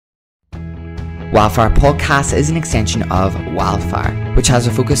Wildfire Podcast is an extension of Wildfire, which has a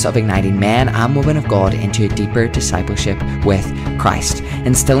focus of igniting men and women of God into a deeper discipleship with Christ,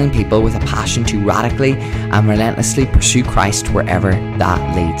 instilling people with a passion to radically and relentlessly pursue Christ wherever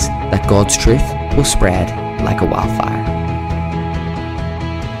that leads, that God's truth will spread like a wildfire.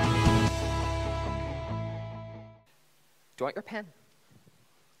 Do you want your pen?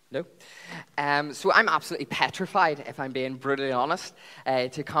 No? So I'm absolutely petrified, if I'm being brutally honest,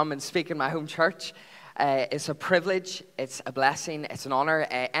 to come and speak in my home church. It's a privilege, it's a blessing, it's an honor.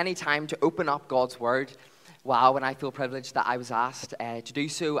 Any time to open up God's Word, wow, and I feel privileged that I was asked to do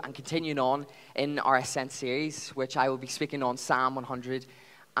so, and continuing on in our Ascent series, which I will be speaking on Psalm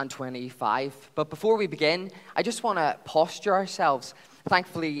 125. But before we begin, I just want to posture ourselves.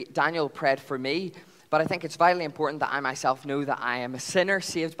 Thankfully, Daniel prayed for me. But I think it's vitally important that I myself know that I am a sinner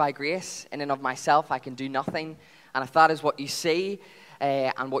saved by grace. In and of myself, I can do nothing. And if that is what you see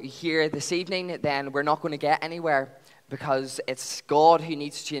and what you hear this evening, then we're not going to get anywhere, because it's God who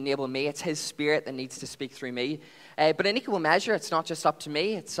needs to enable me. It's His Spirit that needs to speak through me. But in equal measure, it's not just up to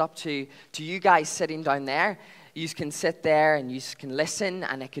me. It's up to you guys sitting down there. You can sit there and you can listen,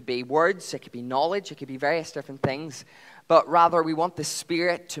 and it could be words, it could be knowledge, it could be various different things. But rather, we want the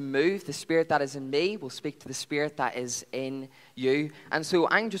Spirit to move. The Spirit that is in me will speak to the Spirit that is in you. And so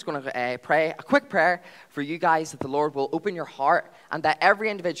I'm just going to pray a quick prayer for you guys, that the Lord will open your heart, and that every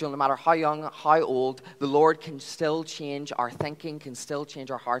individual, no matter how young, how old, the Lord can still change our thinking, can still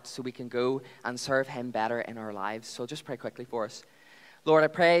change our hearts, so we can go and serve Him better in our lives. So I'll just pray quickly for us. Lord, I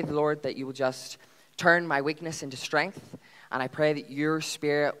pray, Lord, that you will just turn my weakness into strength. And I pray that your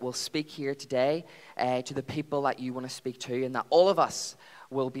Spirit will speak here today to the people that you want to speak to, and that all of us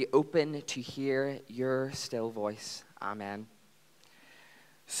will be open to hear your still voice. Amen.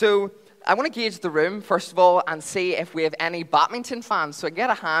 So I want to gauge the room, first of all, and see if we have any badminton fans. So get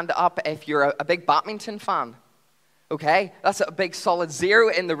a hand up if you're a big badminton fan. Okay, that's a big solid 0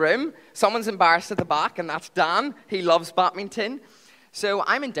 in the room. Someone's embarrassed at the back, and that's Dan. He loves badminton. So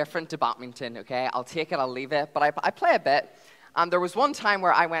I'm indifferent to badminton, okay? I'll take it, I'll leave it, but I play a bit. And there was one time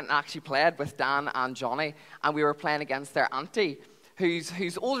where I went and actually played with Dan and Johnny, and we were playing against their auntie,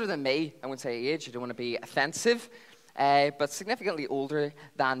 who's older than me. I won't say age, I don't want to be offensive, but significantly older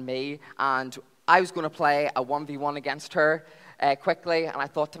than me. And I was going to play a 1v1 against her quickly, and I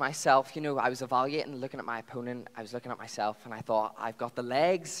thought to myself, I was evaluating, looking at my opponent, I was looking at myself, and I thought, I've got the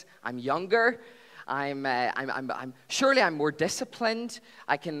legs, I'm younger, surely I'm more disciplined.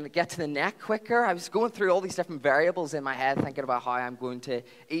 I can get to the net quicker. I was going through all these different variables in my head, thinking about how I'm going to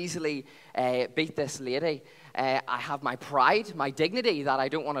easily beat this lady. I have my pride, my dignity that I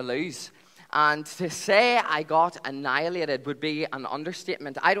don't want to lose. And to say I got annihilated would be an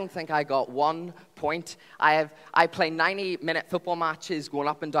understatement. I don't think I got 1 point. I play 90-minute football matches going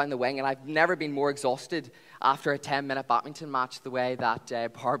up and down the wing, and I've never been more exhausted after a 10-minute badminton match the way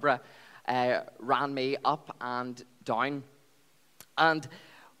that Barbara ran me up and down. And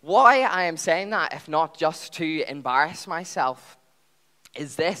why I am saying that, if not just to embarrass myself,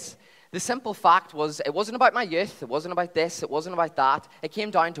 is this. The simple fact was, it wasn't about my youth, it wasn't about this, it wasn't about that. It came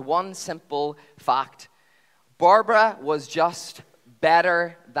down to one simple fact. Barbara was just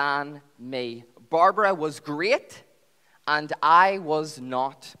better than me. Barbara was great, and I was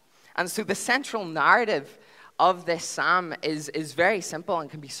not. And so the central narrative of this psalm is very simple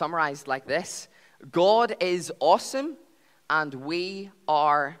and can be summarized like this. God is awesome, and we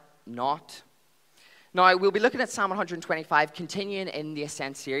are not. Now, we'll be looking at Psalm 125, continuing in the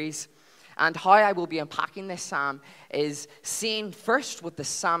Ascent series. And how I will be unpacking this psalm is seeing first what the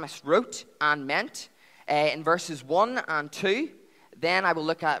psalmist wrote and meant in verses 1 and 2. Then I will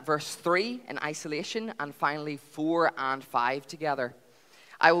look at verse 3 in isolation, and finally 4 and 5 together.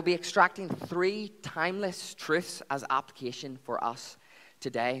 I will be extracting 3 timeless truths as application for us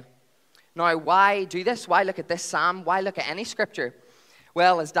today. Now, why do this? Why look at this psalm? Why look at any scripture?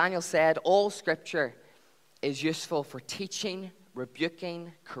 Well, as Daniel said, all scripture is useful for teaching,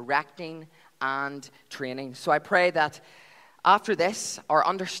 rebuking, correcting, and training. So I pray that after this, our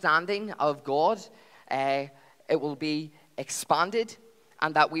understanding of God, it will be expanded,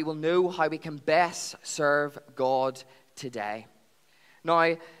 and that we will know how we can best serve God today.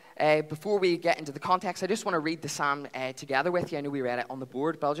 Now, before we get into the context, I just want to read the psalm together with you. I know we read it on the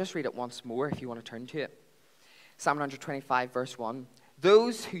board, but I'll just read it once more if you want to turn to it. Psalm 125, verse 1.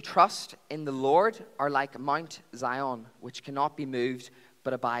 Those who trust in the Lord are like Mount Zion, which cannot be moved,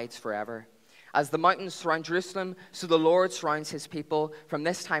 but abides forever. As the mountains surround Jerusalem, so the Lord surrounds his people from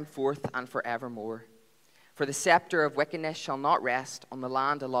this time forth and forevermore. For the scepter of wickedness shall not rest on the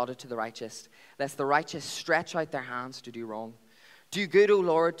land allotted to the righteous, lest the righteous stretch out their hands to do wrong. Do good, O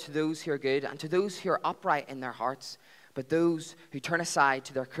Lord, to those who are good, and to those who are upright in their hearts. But those who turn aside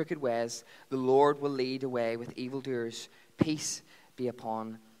to their crooked ways, the Lord will lead away with evildoers. Peace be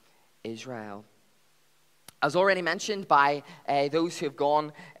upon Israel. As already mentioned by those who have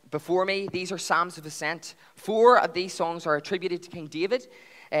gone before me, these are Psalms of Ascent. 4 of these songs are attributed to King David.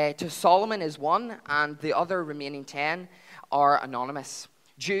 To Solomon is one, and the other remaining 10 are anonymous.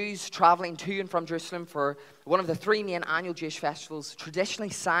 Jews traveling to and from Jerusalem for one of the 3 main annual Jewish festivals traditionally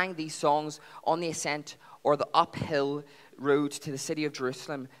sang these songs on the ascent or the uphill road to the city of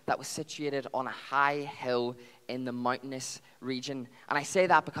Jerusalem that was situated on a high hill in the mountainous region. And I say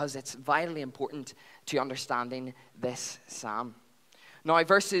that because it's vitally important to understanding this psalm. Now,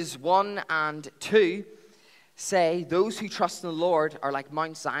 verses 1 and 2 say, "Those who trust in the Lord are like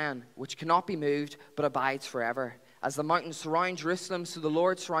Mount Zion, which cannot be moved but abides forever. As the mountains surround Jerusalem, so the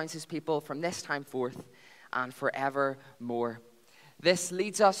Lord surrounds his people from this time forth and forevermore." This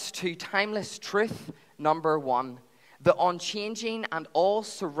leads us to timeless truth number 1. The unchanging and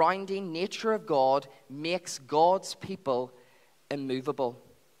all-surrounding nature of God makes God's people immovable.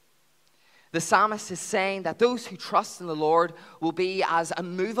 The psalmist is saying that those who trust in the Lord will be as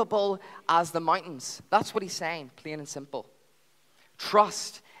immovable as the mountains. That's what he's saying, plain and simple.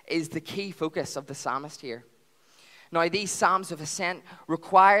 Trust is the key focus of the psalmist here. Now, these Psalms of Ascent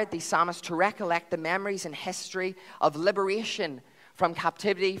required the psalmist to recollect the memories and history of liberation from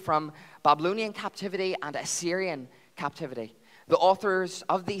captivity, from Babylonian captivity and Assyrian captivity. The authors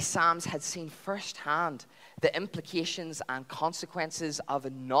of these Psalms had seen firsthand the implications and consequences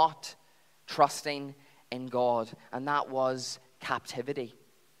of not trusting in God, and that was captivity.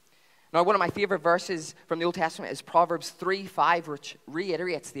 Now, one of my favorite verses from the Old Testament is Proverbs 3:5, which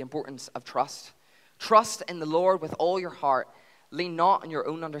reiterates the importance of trust. "Trust in the Lord with all your heart. Lean not on your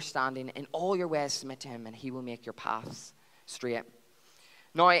own understanding. In all your ways submit to him, and he will make your paths straight."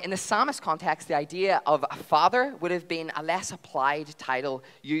 Now, in the psalmist context, the idea of a father would have been a less applied title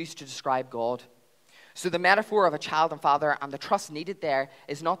used to describe God. So the metaphor of a child and father and the trust needed there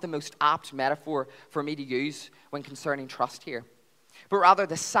is not the most apt metaphor for me to use when concerning trust here. But rather,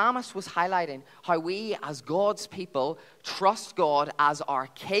 the psalmist was highlighting how we as God's people trust God as our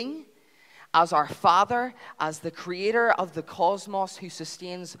King, as our Father, as the creator of the cosmos who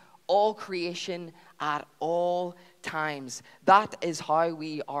sustains all creation at all times. That is how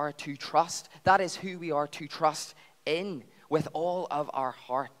we are to trust. That is who we are to trust in with all of our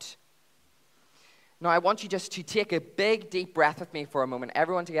heart. Now, I want you just to take a big, deep breath with me for a moment.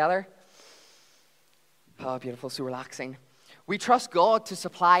 Everyone together? Oh, beautiful, so relaxing. We trust God to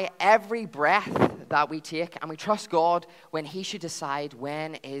supply every breath that we take, and we trust God when he should decide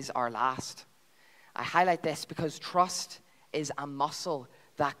when is our last. I highlight this because trust is a muscle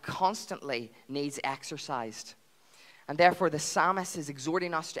that constantly needs exercised. And therefore, the psalmist is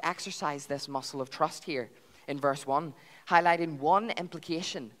exhorting us to exercise this muscle of trust here in verse 1, highlighting one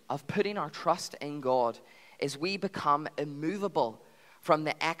implication of putting our trust in God is we become immovable from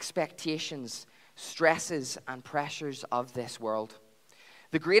the expectations, stresses, and pressures of this world.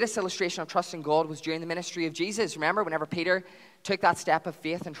 The greatest illustration of trusting God was during the ministry of Jesus. Remember, whenever Peter took that step of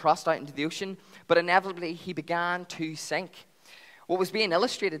faith and trust out into the ocean, but inevitably he began to sink. What was being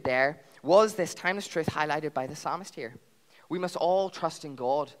illustrated there was this timeless truth highlighted by the psalmist here. We must all trust in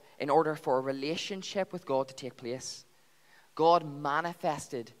God in order for a relationship with God to take place. God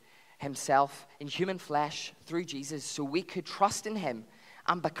manifested himself in human flesh through Jesus so we could trust in him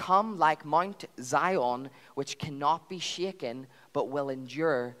and become like Mount Zion, which cannot be shaken but will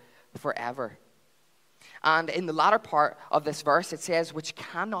endure forever. And in the latter part of this verse, it says, which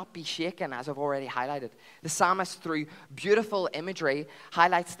cannot be shaken, as I've already highlighted. The psalmist, through beautiful imagery,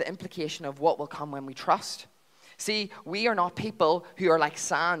 highlights the implication of what will come when we trust. See, we are not people who are like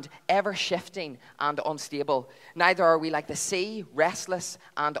sand, ever shifting and unstable. Neither are we like the sea, restless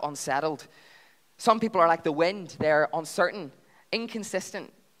and unsettled. Some people are like the wind. They're uncertain,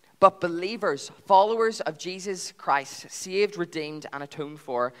 inconsistent. But believers, followers of Jesus Christ, saved, redeemed, and atoned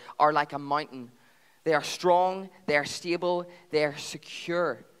for, are like a mountain. They are strong, they are stable, they are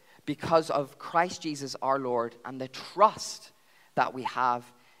secure because of Christ Jesus our Lord and the trust that we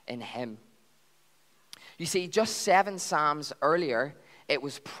have in him. You see, just 7 Psalms earlier, it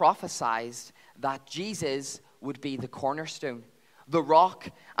was prophesied that Jesus would be the cornerstone, the rock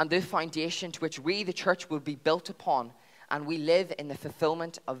and the foundation to which we, the church, will be built upon. And we live in the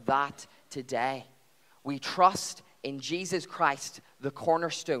fulfillment of that today. We trust in Jesus Christ, the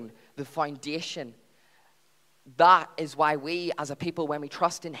cornerstone, the foundation. That is why we, as a people, when we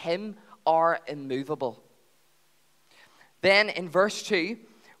trust in him, are immovable. Then in verse 2,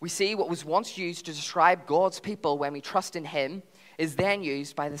 we see what was once used to describe God's people when we trust in him is then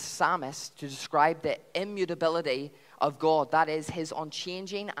used by the psalmist to describe the immutability of God, that is, his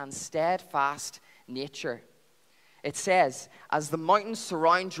unchanging and steadfast nature. It says, as the mountains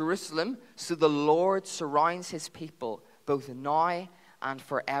surround Jerusalem, so the Lord surrounds his people, both now and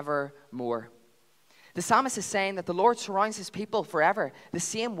forevermore. The psalmist is saying that the Lord surrounds his people forever, the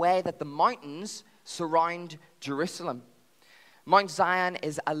same way that the mountains surround Jerusalem. Mount Zion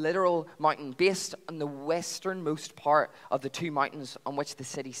is a literal mountain based on the westernmost part of the two mountains on which the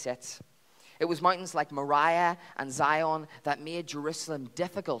city sits. It was mountains like Moriah and Zion that made Jerusalem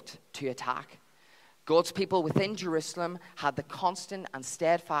difficult to attack. God's people within Jerusalem had the constant and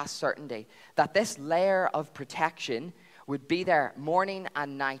steadfast certainty that this layer of protection would be there morning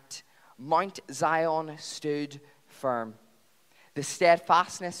and night. Mount Zion stood firm. The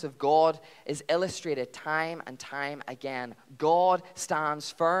steadfastness of God is illustrated time and time again. God stands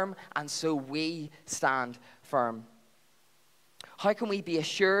firm, and so we stand firm. How can we be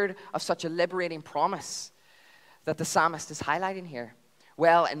assured of such a liberating promise that the psalmist is highlighting here?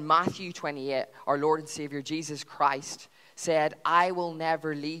 Well, in Matthew 28, our Lord and Savior Jesus Christ said, I will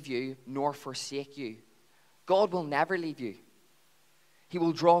never leave you nor forsake you. God will never leave you. He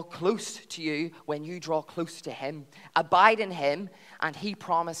will draw close to you when you draw close to him. Abide in him, and he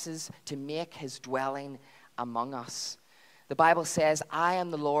promises to make his dwelling among us. The Bible says, I am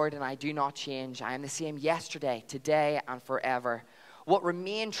the Lord and I do not change. I am the same yesterday, today, and forever. What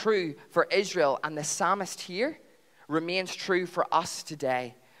remained true for Israel and the psalmist here remains true for us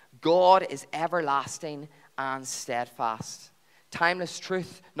today. God is everlasting and steadfast. Timeless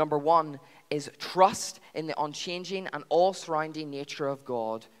truth, number one, is trust in the unchanging and all-surrounding nature of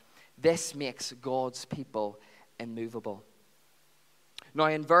God. This makes God's people immovable. Now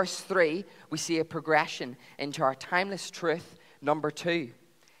in verse 3, we see a progression into our timeless truth, number 2.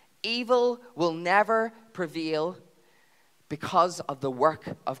 Evil will never prevail because of the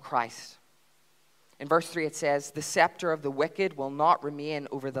work of Christ. In verse 3 it says, the scepter of the wicked will not remain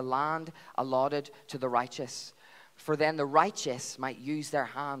over the land allotted to the righteous, for then the righteous might use their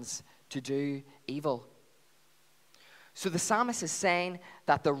hands to do evil. So the psalmist is saying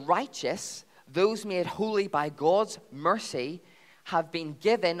that the righteous, those made holy by God's mercy, have been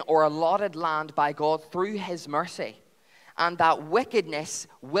given or allotted land by God through his mercy, and that wickedness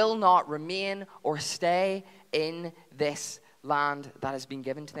will not remain or stay in this land that has been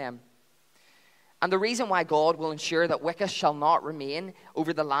given to them. And the reason why God will ensure that wicked shall not remain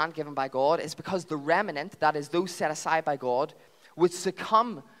over the land given by God is because the remnant, that is those set aside by God, would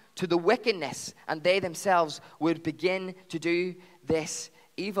succumb to the wickedness, and they themselves would begin to do this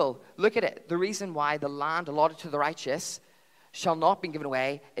evil. Look at it. The reason why the land allotted to the righteous shall not be given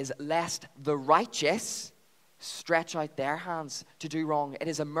away is lest the righteous stretch out their hands to do wrong. It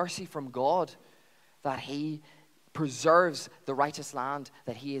is a mercy from God that he preserves the righteous land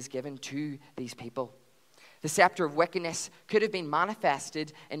that he has given to these people. The scepter of wickedness could have been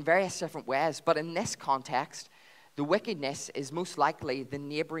manifested in various different ways, but in this context, the wickedness is most likely the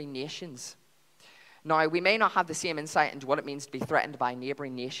neighboring nations. Now, we may not have the same insight into what it means to be threatened by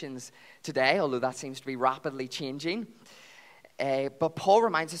neighboring nations today, although that seems to be rapidly changing. But Paul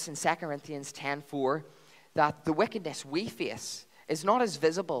reminds us in 2 Corinthians 10:4 that the wickedness we face is not as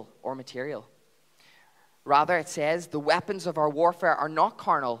visible or material. Rather, it says, the weapons of our warfare are not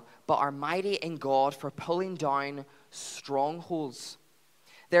carnal, but are mighty in God for pulling down strongholds.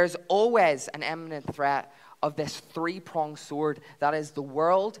 There's always an imminent threat of this three-pronged sword, that is the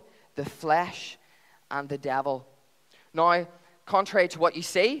world, the flesh, and the devil. Now, contrary to what you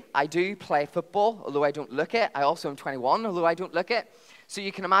see, I do play football, although I don't look it. I also am 21, although I don't look it. So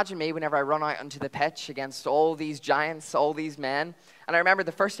you can imagine me whenever I run out onto the pitch against all these giants, all these men. And I remember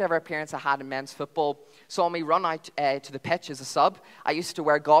the first ever appearance I had in men's football saw me run out to the pitch as a sub. I used to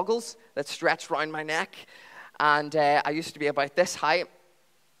wear goggles that stretched around my neck, and I used to be about this height.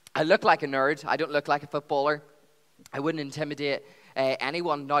 I look like a nerd. I don't look like a footballer. I wouldn't intimidate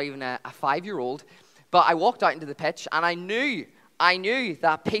anyone, not even a 5-year-old. But I walked out into the pitch, and I knew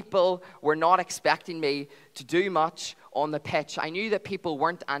that people were not expecting me to do much on the pitch. I knew that people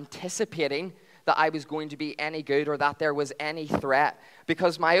weren't anticipating that I was going to be any good or that there was any threat,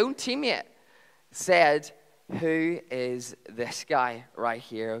 because my own teammate said, who is this guy right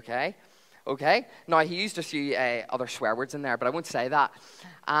here, okay? Okay? Now, he used a few other swear words in there, but I won't say that.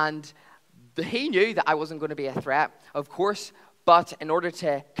 And he knew that I wasn't going to be a threat, of course, but in order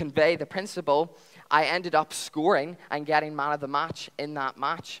to convey the principle, I ended up scoring and getting man of the match in that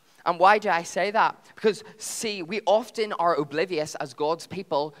match. And why do I say that? Because, see, we often are oblivious as God's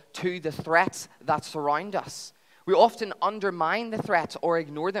people to the threats that surround us. We often undermine the threats or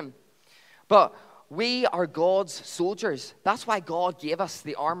ignore them. But We are God's soldiers. That's why God gave us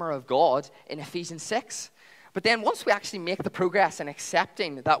the armor of God in Ephesians 6. But then once we actually make the progress in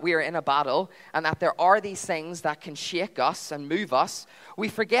accepting that we are in a battle and that there are these things that can shake us and move us, we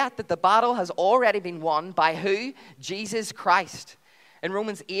forget that the battle has already been won by who? Jesus Christ. In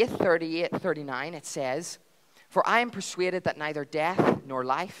Romans 8:38-39 it says, "For I am persuaded that neither death nor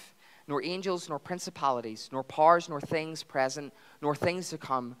life, nor angels nor principalities, nor powers nor things present, nor things to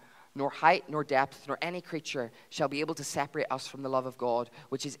come, nor height, nor depth, nor any creature shall be able to separate us from the love of God,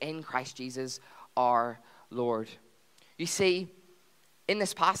 which is in Christ Jesus our Lord." You see, in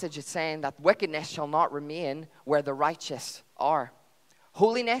this passage, it's saying that wickedness shall not remain where the righteous are.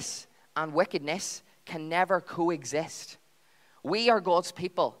 Holiness and wickedness can never coexist. We are God's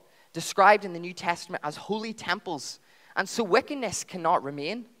people, described in the New Testament as holy temples, and so wickedness cannot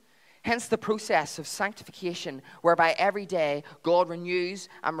remain. Hence the process of sanctification, whereby every day God renews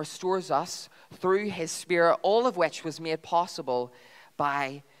and restores us through his Spirit, all of which was made possible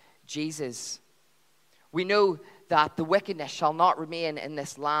by Jesus. We know that the wickedness shall not remain in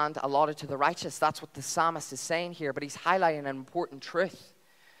this land allotted to the righteous. That's what the psalmist is saying here, but he's highlighting an important truth,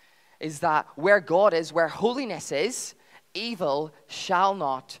 is that where God is, where holiness is, evil shall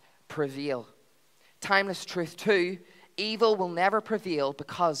not prevail. Timeless truth too, evil will never prevail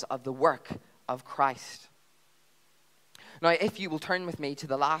because of the work of Christ. Now, if you will turn with me to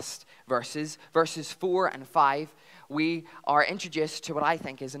the last verses 4 and 5, we are introduced to what I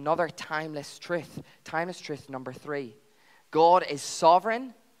think is another timeless truth. Timeless truth number 3. God is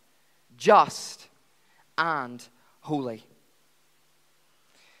sovereign, just, and holy.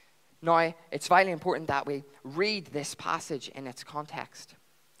 Now, it's vitally important that we read this passage in its context.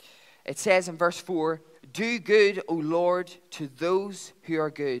 It says in verse 4, "Do good, O Lord, to those who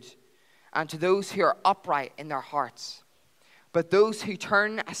are good, and to those who are upright in their hearts. But those who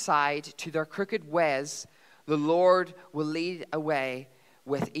turn aside to their crooked ways, the Lord will lead away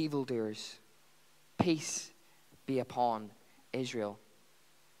with evildoers. Peace be upon Israel."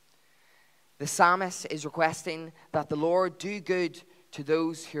 The psalmist is requesting that the Lord do good to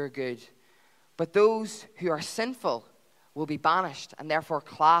those who are good, but those who are sinful will be banished and therefore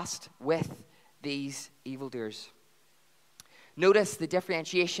classed with these evildoers. Notice the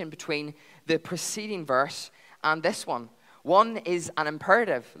differentiation between the preceding verse and this one. One is an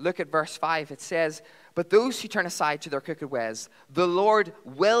imperative. Look at verse 5. It says, "But those who turn aside to their crooked ways, the Lord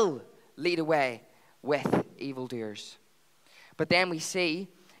will lead away with evildoers." But then we see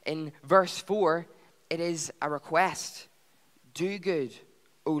in verse 4, it is a request. "Do good,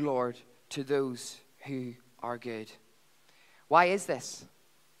 O Lord, to those who are good." Why is this?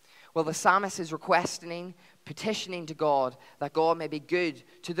 Well, the psalmist is requesting, petitioning to God that God may be good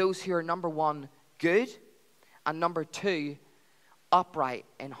to those who are, number 1, good, and number 2, upright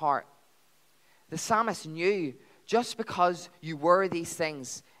in heart. The psalmist knew just because you were these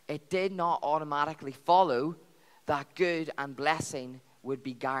things, it did not automatically follow that good and blessing would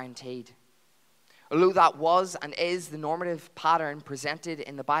be guaranteed. Although that was and is the normative pattern presented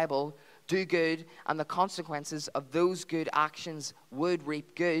in the Bible, do good and the consequences of those good actions would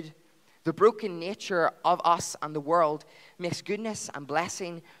reap good, the broken nature of us and the world makes goodness and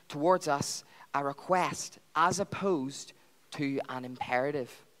blessing towards us a request as opposed to an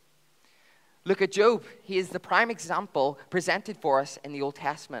imperative. Look at Job. He is the prime example presented for us in the Old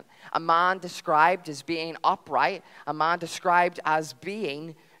Testament. A man described as being upright, a man described as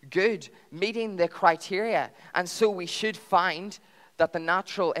being good, meeting the criteria. And so we should find that the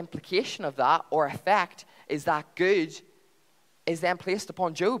natural implication of that, or effect, is that good is then placed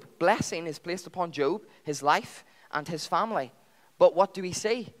upon Job. Blessing is placed upon Job, his life, and his family. But what do we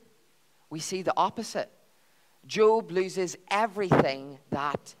see? We see the opposite. Job loses everything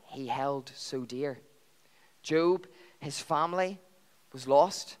that he held so dear. Job, his family was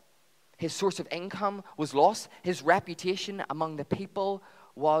lost. His source of income was lost. His reputation among the people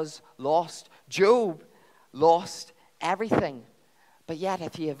was lost. Job lost everything. But yet,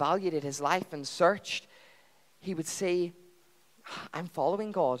 if he evaluated his life and searched, he would say, I'm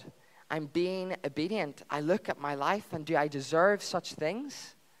following God. I'm being obedient. I look at my life and do I deserve such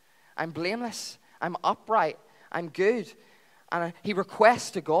things? I'm blameless. I'm upright. I'm good. And he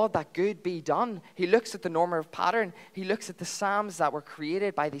requests to God that good be done. He looks at the normative pattern. He looks at the Psalms that were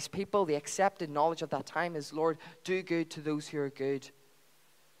created by these people. The accepted knowledge of that time is, Lord, do good to those who are good.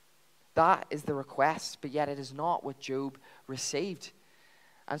 That is the request, but yet it is not what Job received.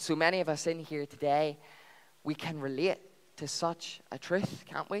 And so many of us in here today, we can relate to such a truth,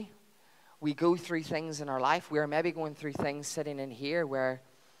 can't we? We go through things in our life. We are maybe going through things sitting in here where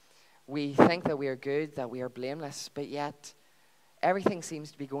we think that we are good, that we are blameless, but yet everything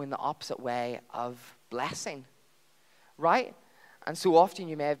seems to be going the opposite way of blessing, right? And so often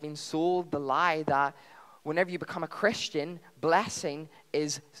you may have been sold the lie that whenever you become a Christian, blessing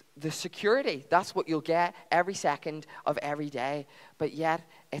is the security. That's what you'll get every second of every day. But yet,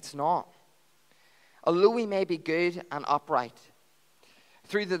 it's not. Although we may be good and upright,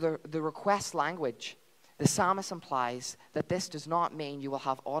 through the request language, the psalmist implies that this does not mean you will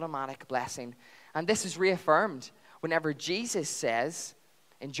have automatic blessing. And this is reaffirmed whenever Jesus says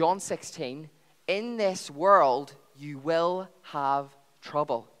in John 16, in this world you will have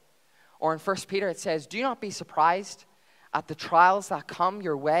trouble. Or in 1 Peter it says, do not be surprised at the trials that come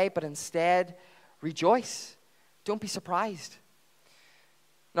your way, but instead rejoice. Don't be surprised.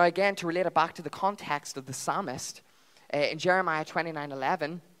 Now again, to relate it back to the context of the psalmist, in Jeremiah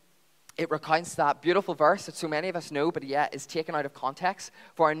 29:11, it recounts that beautiful verse that so many of us know, but yet is taken out of context.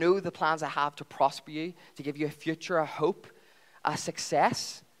 For I know the plans I have to prosper you, to give you a future, a hope, a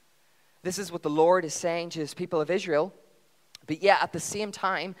success. This is what the Lord is saying to his people of Israel. But yet at the same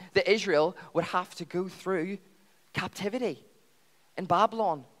time, the Israel would have to go through captivity in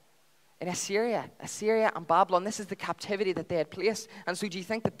Babylon, in Assyria and Babylon. This is the captivity that they had placed. And so do you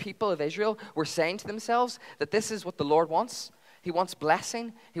think the people of Israel were saying to themselves that this is what the Lord wants? He wants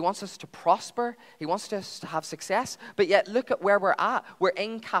blessing. He wants us to prosper. He wants us to have success. But yet look at where we're at. We're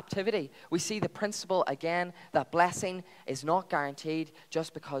in captivity. We see the principle again that blessing is not guaranteed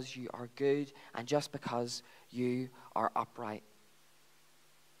just because you are good and just because you are upright.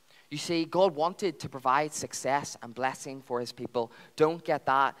 You see, God wanted to provide success and blessing for his people. Don't get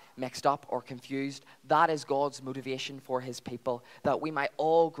that mixed up or confused. That is God's motivation for his people, that we might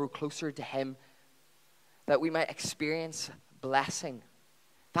all grow closer to him, that we might experience blessing.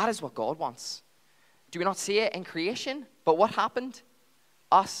 That is what God wants. Do we not see it in creation? But what happened?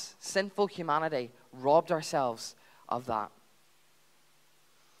 Us, sinful humanity, robbed ourselves of that.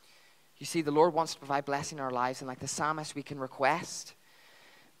 You see, the Lord wants to provide blessing in our lives, and like the psalmist, we can request.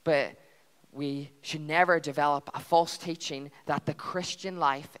 But we should never develop a false teaching that the Christian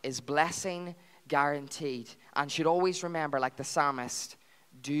life is blessing guaranteed. And should always remember, like the psalmist,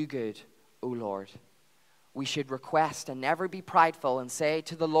 do good, O Lord. We should request and never be prideful and say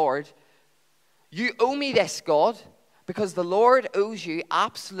to the Lord, you owe me this, God, because the Lord owes you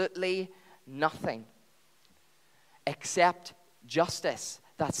absolutely nothing except justice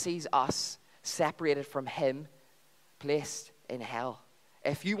that sees us separated from him, placed in hell.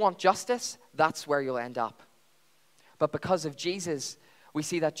 If you want justice, that's where you'll end up. But because of Jesus, we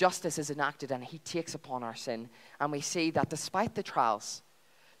see that justice is enacted and he takes upon our sin. And we see that despite the trials,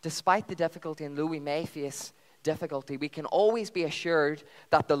 despite the difficulty, and though we may face difficulty, we can always be assured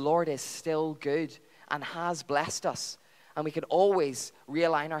that the Lord is still good and has blessed us. And we can always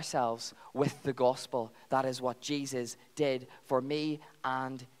realign ourselves with the gospel. That is what Jesus did for me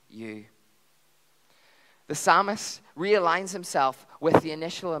and you. The psalmist realigns himself with the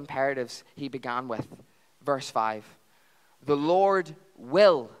initial imperatives he began with. Verse 5. The Lord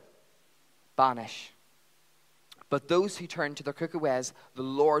will banish. But those who turn to their crooked ways, the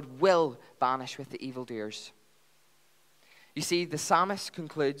Lord will banish with the evildoers. You see, the psalmist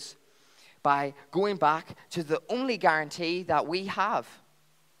concludes by going back to the only guarantee that we have.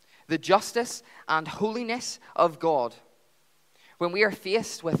 The justice and holiness of God. When we are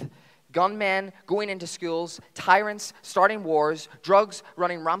faced with gunmen going into schools, tyrants starting wars, drugs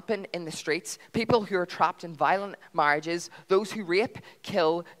running rampant in the streets, people who are trapped in violent marriages, those who rape,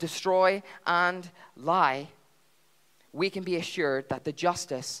 kill, destroy, and lie, we can be assured that the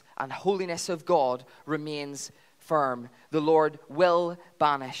justice and holiness of God remains firm. The Lord will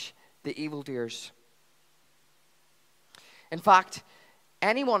banish the evildoers. In fact,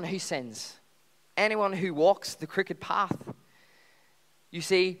 anyone who sins, anyone who walks the crooked path, you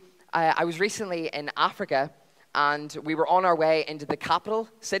see, I was recently in Africa, and we were on our way into the capital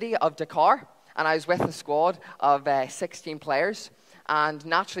city of Dakar, and I was with a squad of 16 players. And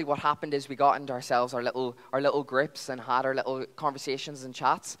naturally what happened is we got into ourselves our little groups and had our little conversations and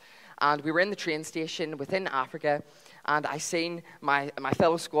chats. And we were in the train station within Africa, and I seen my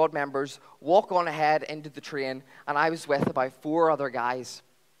fellow squad members walk on ahead into the train, and I was with about 4 other guys.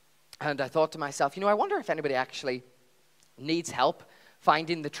 And I thought to myself, I wonder if anybody actually needs help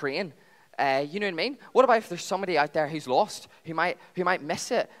finding the train. You know what I mean? What about if there's somebody out there who's lost, who might miss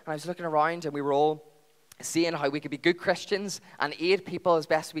it? And I was looking around, and we were all seeing how we could be good Christians and aid people as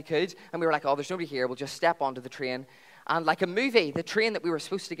best we could. And we were like, oh, there's nobody here. We'll just step onto the train. And like a movie, the train that we were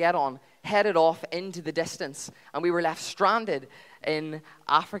supposed to get on headed off into the distance. And we were left stranded in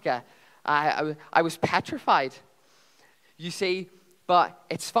Africa. I was petrified. You see, but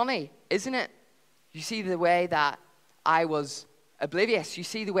it's funny, isn't it? You see the way that I was oblivious. You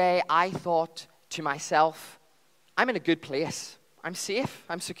see, the way I thought to myself, I'm in a good place. I'm safe.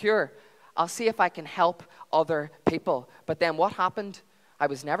 I'm secure. I'll see if I can help other people. But then what happened? I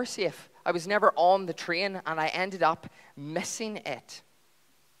was never safe. I was never on the train, and I ended up missing it.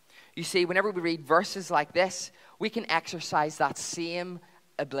 You see, whenever we read verses like this, we can exercise that same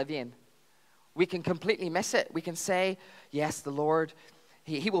oblivion. We can completely miss it. We can say, yes, the Lord,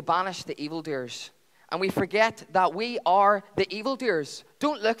 He will banish the evildoers. And we forget that we are the evildoers.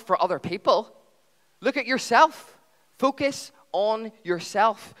 Don't look for other people. Look at yourself. Focus on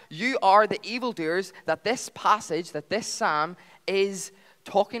yourself. You are the evildoers that this passage, that this psalm is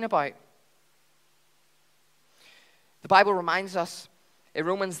talking about. The Bible reminds us in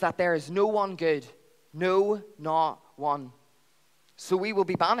Romans that there is no one good. No, not one. So we will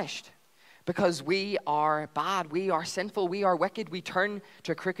be banished because we are bad. We are sinful. We are wicked. We turn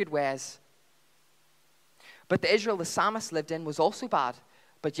to crooked ways. But the Israel the psalmist lived in was also bad.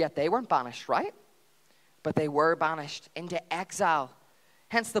 But yet they weren't banished, right? But they were banished into exile.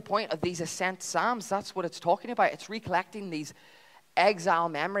 Hence the point of these ascent psalms. That's what it's talking about. It's recollecting these exile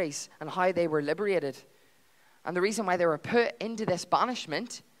memories and how they were liberated. And the reason why they were put into this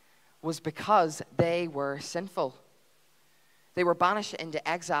banishment was because they were sinful. They were banished into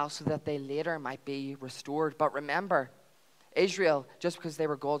exile so that they later might be restored. But remember, Israel, just because they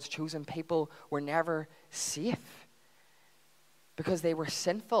were God's chosen people, were never safe because they were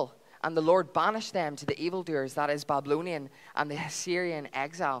sinful. And the Lord banished them to the evildoers, that is Babylonian and the Assyrian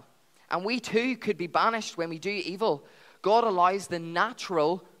exile. And we too could be banished when we do evil. God allows the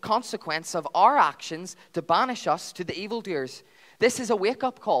natural consequence of our actions to banish us to the evildoers. This is a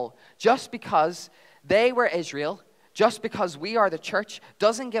wake-up call. Just because they were Israel, just because we are the church,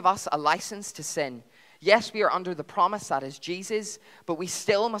 doesn't give us a license to sin. Yes, we are under the promise that is Jesus, but we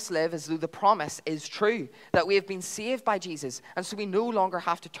still must live as though the promise is true, that we have been saved by Jesus, and so we no longer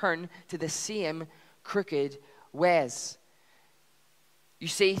have to turn to the same crooked ways. You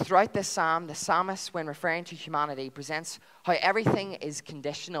see, throughout this psalm, the psalmist, when referring to humanity, presents how everything is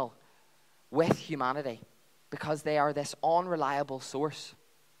conditional with humanity because they are this unreliable source.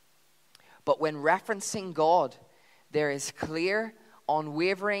 But when referencing God, there is clear,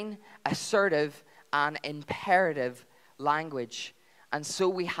 unwavering, assertive, and imperative language. And so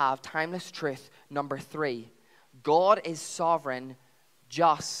we have timeless truth number 3. God is sovereign,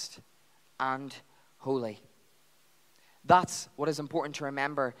 just, and holy. That's what is important to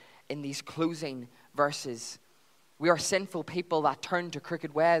remember in these closing verses. We are sinful people that turn to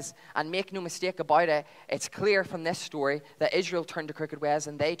crooked ways. And make no mistake about it, it's clear from this story that Israel turned to crooked ways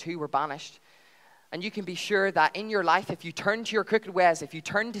and they too were banished. And you can be sure that in your life, if you turn to your crooked ways, if you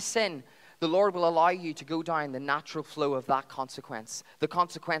turn to sin, the Lord will allow you to go down the natural flow of that consequence, the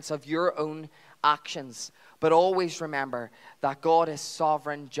consequence of your own actions. But always remember that God is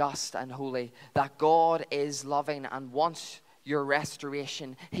sovereign, just, and holy, that God is loving and wants your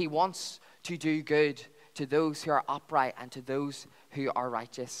restoration. He wants to do good to those who are upright and to those who are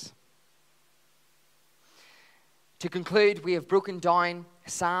righteous. To conclude, we have broken down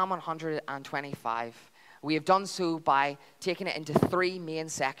Psalm 125. We have done so by taking it into 3 main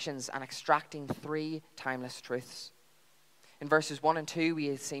sections and extracting 3 timeless truths. In verses 1 and 2, we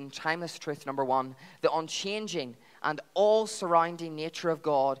have seen timeless truth number 1. The unchanging and all-surrounding nature of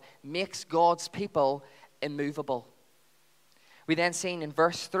God makes God's people immovable. We then seen in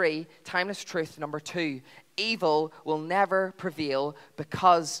verse 3, timeless truth number 2. Evil will never prevail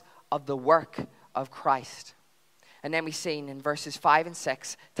because of the work of Christ. And then we seen in verses 5 and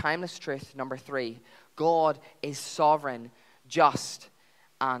 6, timeless truth number 3. God is sovereign, just,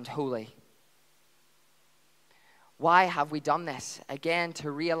 and holy. Why have we done this? Again, to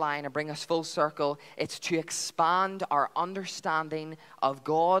realign and bring us full circle. It's to expand our understanding of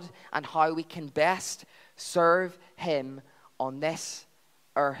God and how we can best serve Him on this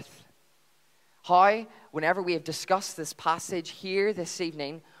earth. How, whenever we have discussed this passage here this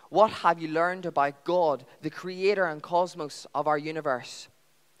evening, what have you learned about God, the creator and cosmos of our universe?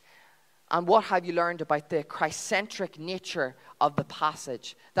 And what have you learned about the Christ-centric nature of the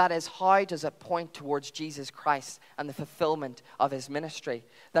passage? That is, how does it point towards Jesus Christ and the fulfillment of His ministry?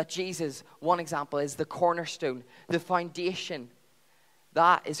 That Jesus, one example, is the cornerstone, the foundation.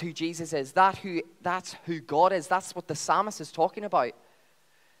 That is who Jesus is. That's who God is. That's what the psalmist is talking about.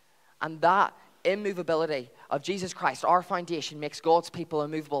 And that immovability of Jesus Christ, our foundation, makes God's people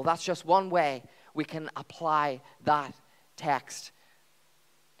immovable. That's just one way we can apply that text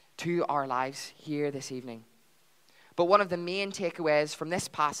to our lives here this evening. But one of the main takeaways from this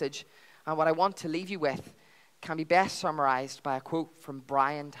passage, and what I want to leave you with, can be best summarized by a quote from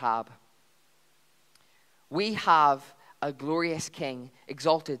Brian Tabb. We have a glorious King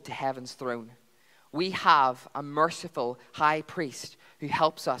exalted to heaven's throne. We have a merciful high priest who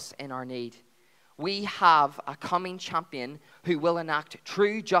helps us in our need. We have a coming champion who will enact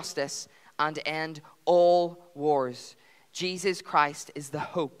true justice and end all wars. Jesus Christ is the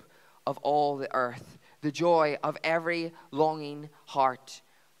hope of all the earth, the joy of every longing heart.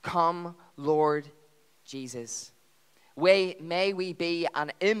 Come, Lord Jesus. May we be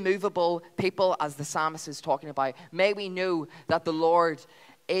an immovable people, as the psalmist is talking about. May we know that the Lord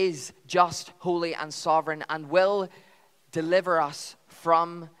is just, holy, and sovereign, and will deliver us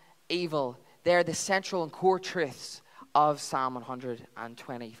from evil. They're the central and core truths of Psalm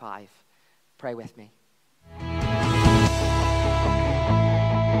 125. Pray with me.